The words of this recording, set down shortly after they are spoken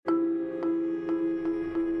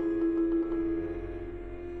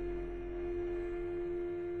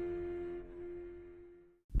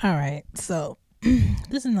All right, so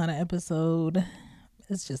this is not an episode.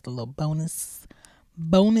 It's just a little bonus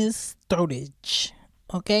throatage.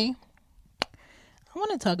 Okay, I want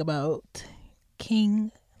to talk about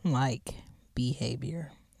king-like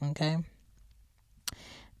behavior. Okay,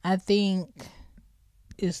 I think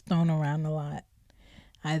it's thrown around a lot.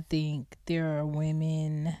 I think there are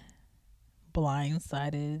women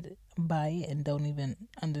blindsided by it and don't even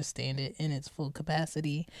understand it in its full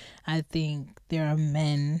capacity. I think there are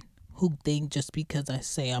men who think just because I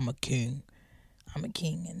say I'm a king,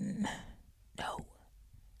 and no,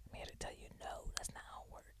 I'm here to tell you no, that's not how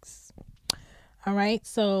it works. All right,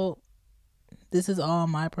 so this is all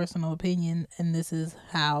my personal opinion, and this is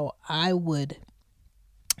how I would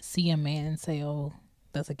see a man and say, oh,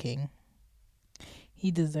 that's a king.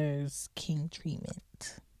 He deserves king treatment.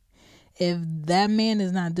 If that man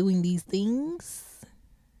is not doing these things,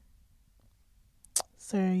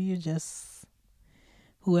 sir, you're just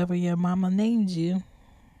whoever your mama named you.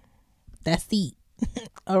 That's it.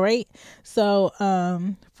 All right. So,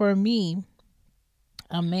 for me,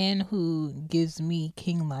 a man who gives me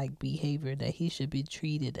king-like behavior that he should be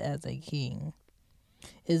treated as a king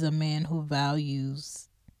is a man who values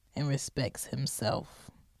and respects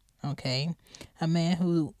himself. Okay? A man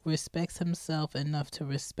who respects himself enough to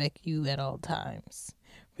respect you at all times.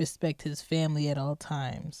 Respect his family at all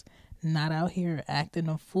times. Not out here acting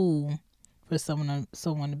a fool for someone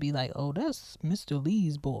to be like, oh, that's Mr.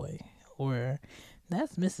 Lee's boy. Or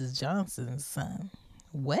that's Mrs. Johnson's son.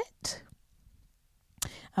 What?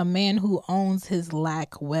 A man who owns his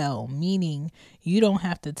lack well, meaning you don't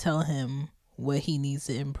have to tell him what he needs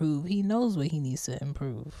to improve. He knows what he needs to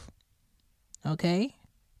improve. Okay?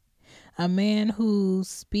 A man who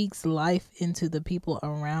speaks life into the people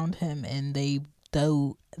around him and they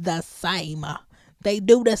do the same. They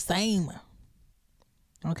do the same.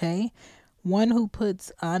 Okay? One who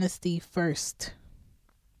puts honesty first.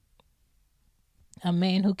 A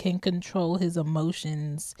man who can control his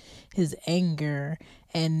emotions, his anger,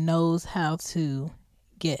 and knows how to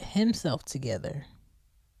get himself together.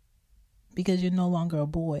 Because you're no longer a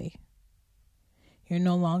boy. You're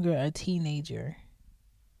no longer a teenager.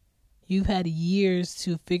 You've had years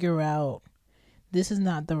to figure out, this is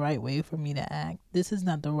not the right way for me to act. This is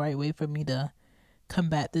not the right way for me to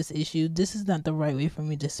combat this issue. This is not the right way for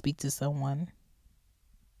me to speak to someone.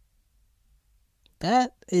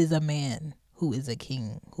 That is a man who is a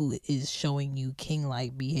king, who is showing you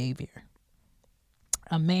king-like behavior.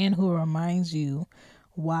 A man who reminds you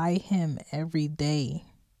why him every day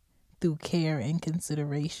through care and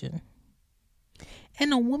consideration.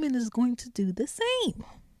 And a woman is going to do the same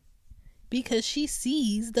because she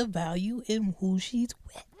sees the value in who she's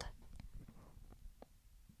with.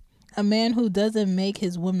 A man who doesn't make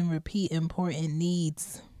his woman repeat important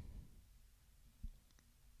needs.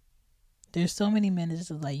 There's so many men that's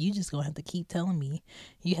just like, you just gonna have to keep telling me.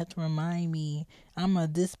 You have to remind me I'm a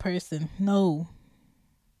this person. No.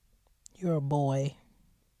 You're a boy.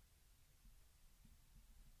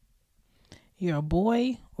 You're a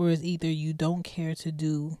boy, or it's either you don't care to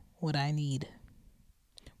do what I need,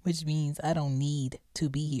 which means I don't need to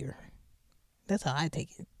be here. That's how I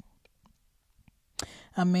take it.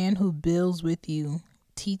 A man who builds with you,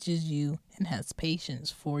 teaches you, and has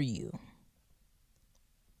patience for you.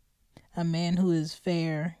 A man who is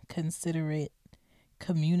fair, considerate,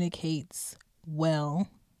 communicates well.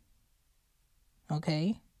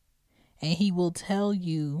 Okay? And he will tell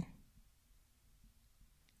you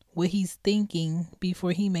what he's thinking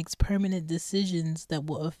before he makes permanent decisions that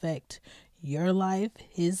will affect your life,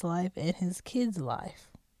 his life, and his kids' life.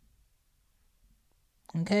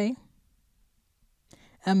 Okay?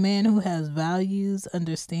 A man who has values,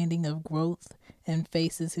 understanding of growth, and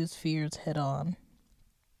faces his fears head on.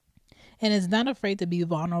 And is not afraid to be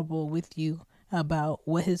vulnerable with you about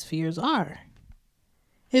what his fears are.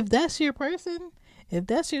 If that's your person, if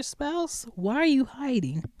that's your spouse, why are you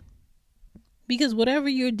hiding? Because whatever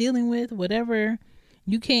you're dealing with, whatever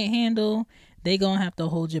you can't handle, they gonna have to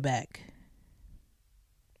hold you back.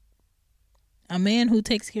 A man who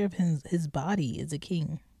takes care of his body is a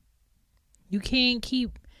king. You can't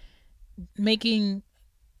keep making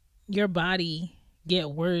your body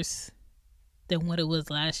get worse than what it was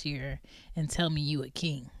last year and tell me you a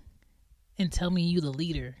king. And tell me you the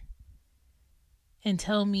leader. And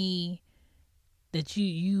tell me that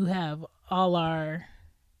you have all our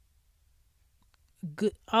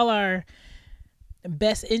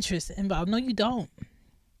best interests involved. No, you don't.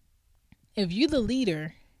 If you're the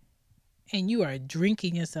leader and you are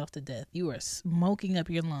drinking yourself to death, you are smoking up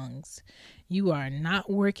your lungs, you are not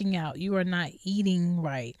working out, you are not eating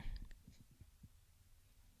right,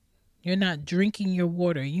 You're not drinking your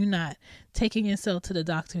water. You're not taking yourself to the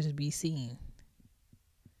doctor to be seen.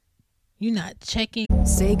 You're not checking.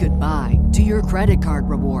 Say goodbye to your credit card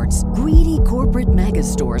rewards. Greedy corporate mega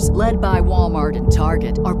stores, led by Walmart and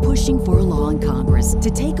Target, are pushing for a law in Congress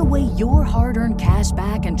to take away your hard-earned cash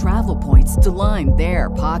back and travel points to line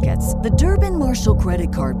their pockets. The Durbin-Marshall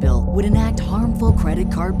credit card bill would enact harmful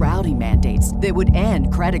credit card routing mandates that would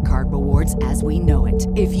end credit card rewards as we know it.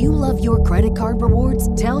 If you love your credit card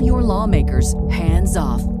rewards, tell your lawmakers, hands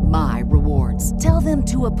off my rewards. Tell them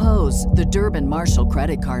to oppose the Durbin-Marshall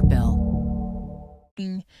credit card bill.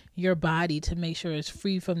 Your body to make sure it's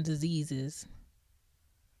free from diseases,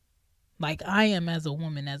 like I am as a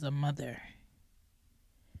woman, as a mother.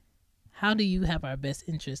 How do you have our best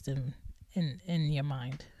interest in your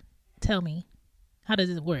mind? Tell me, how does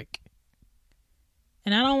it work?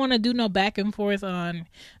 And I don't want to do no back and forth on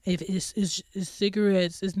if it's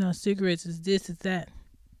cigarettes, it's not cigarettes, it's this, it's that.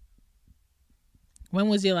 When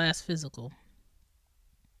was your last physical?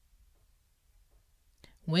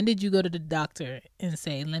 When did you go to the doctor and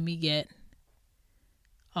say, let me get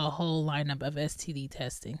a whole lineup of STD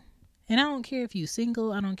testing? And I don't care if you're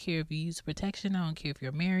single. I don't care if you use protection. I don't care if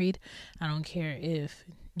you're married. I don't care if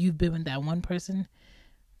you've been with that one person.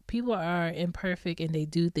 People are imperfect and they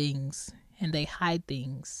do things and they hide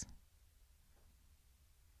things.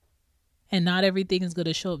 And not everything is going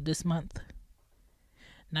to show up this month.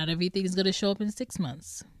 Not everything is going to show up in 6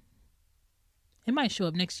 months. It might show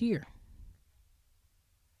up next year.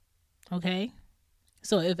 Okay?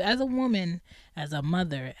 So if as a woman, as a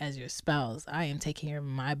mother, as your spouse, I am taking care of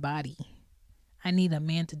my body, I need a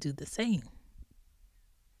man to do the same.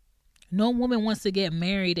 No woman wants to get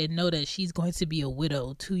married and know that she's going to be a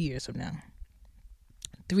widow 2 years from now,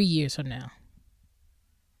 3 years from now.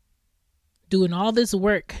 Doing all this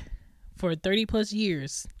work for 30 plus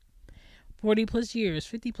years, 40 plus years,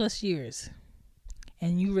 50 plus years,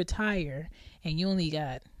 and you retire and you only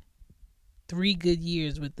got 3 good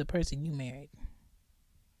years with the person you married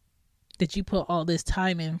that you put all this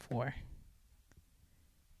time in for.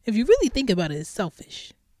 If you really think about it, it's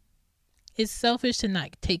selfish. It's selfish to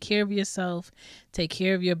not take care of yourself, take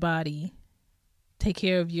care of your body, take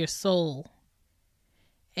care of your soul.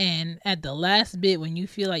 And at the last bit, when you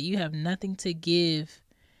feel like you have nothing to give,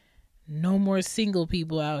 no more single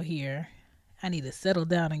people out here, I need to settle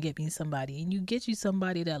down and get me somebody. And you get you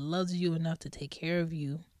somebody that loves you enough to take care of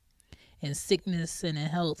you in sickness and in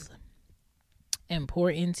health and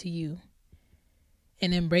pour into you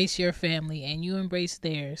and embrace your family and you embrace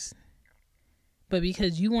theirs. But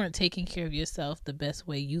because you weren't taking care of yourself the best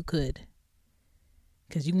way you could,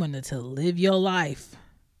 because you wanted to live your life,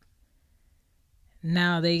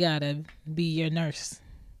 now they gotta be your nurse.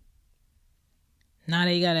 Now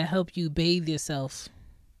they gotta help you bathe yourself.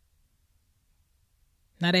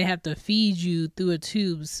 Now they have to feed you through a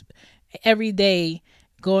tubes every day.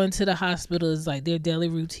 Going to the hospital is like their daily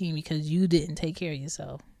routine because you didn't take care of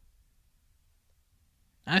yourself.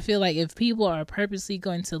 I feel like if people are purposely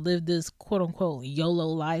going to live this quote unquote YOLO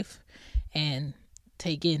life and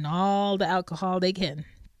take in all the alcohol they can,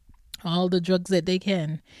 all the drugs that they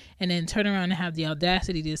can, and then turn around and have the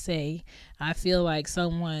audacity to say, I feel like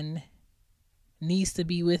someone needs to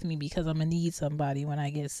be with me because I'm going to need somebody when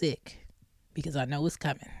I get sick because I know it's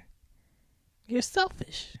coming. You're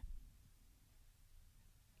selfish.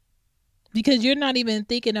 Because you're not even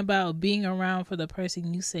thinking about being around for the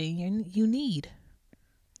person you say you need.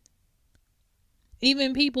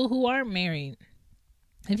 Even people who aren't married,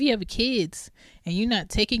 if you have kids and you're not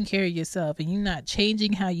taking care of yourself and you're not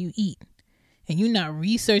changing how you eat and you're not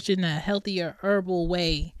researching a healthier herbal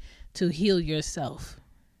way to heal yourself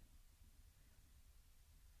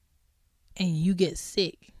and you get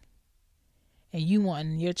sick and you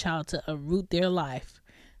want your child to uproot their life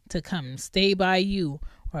to come stay by you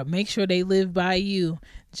or make sure they live by you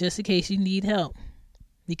just in case you need help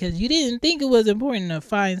because you didn't think it was important to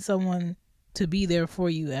find someone to be there for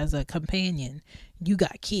you as a companion. You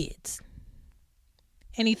got kids.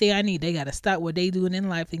 Anything I need, they got to stop what they doing in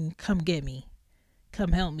life and come get me.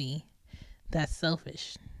 Come help me. That's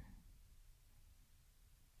selfish.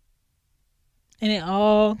 And it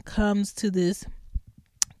all comes to this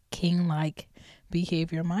king-like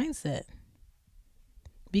behavior mindset.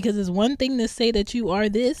 Because it's one thing to say that you are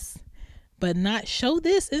this, but not show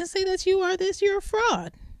this and say that you are this. You're a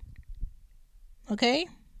fraud. Okay?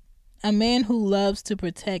 A man who loves to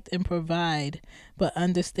protect and provide, but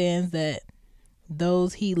understands that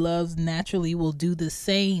those he loves naturally will do the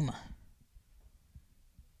same.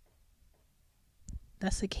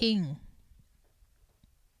 That's a king.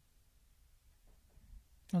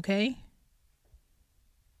 Okay?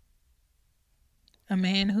 A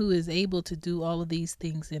man who is able to do all of these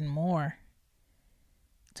things and more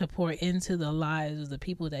to pour into the lives of the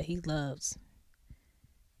people that he loves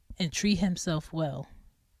and treat himself well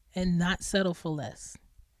and not settle for less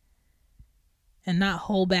and not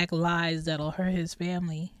hold back lies that'll hurt his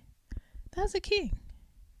family. That's a king.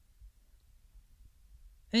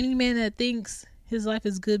 Any man that thinks his life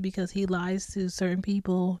is good because he lies to certain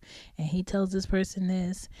people and he tells this person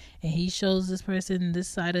this and he shows this person this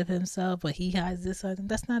side of himself, but he hides this side,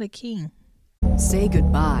 that's not a king. Say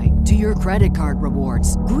goodbye to your credit card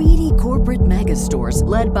rewards. Greedy corporate mega stores,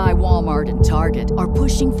 led by Walmart and Target, are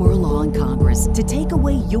pushing for a law in Congress to take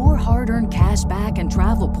away your hard-earned cash back and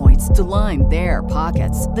travel points to line their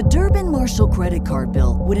pockets. The Durbin-Marshall credit card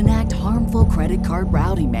bill would enact harmful credit card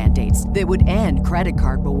routing mandates that would end credit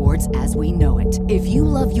card rewards as we know it. If you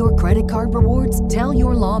love your credit card rewards, tell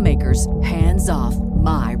your lawmakers, hands off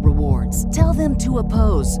my rewards. Tell them to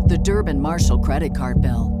oppose the Durbin-Marshall credit card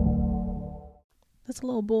bill. That's a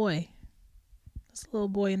little boy. That's a little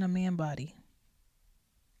boy in a man body.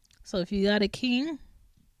 So if you got a king,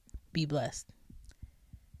 be blessed.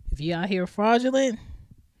 If you out here fraudulent,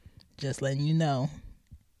 just letting you know,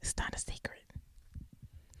 it's not a secret.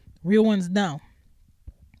 Real ones know.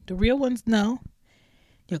 The real ones know.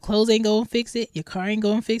 Your clothes ain't gonna fix it. Your car ain't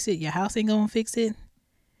gonna fix it. Your house ain't gonna fix it.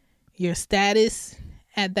 Your status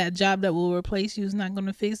at that job that will replace you is not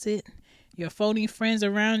gonna fix it. Your phony friends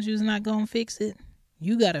around you is not gonna fix it.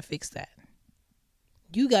 You got to fix that.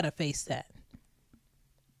 You got to face that.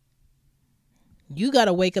 You got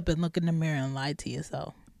to wake up and look in the mirror and lie to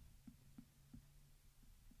yourself.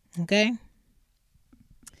 Okay?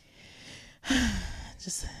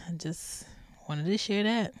 Just wanted to share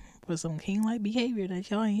that for some king-like behavior that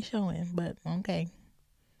y'all ain't showing, but okay.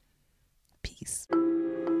 Peace.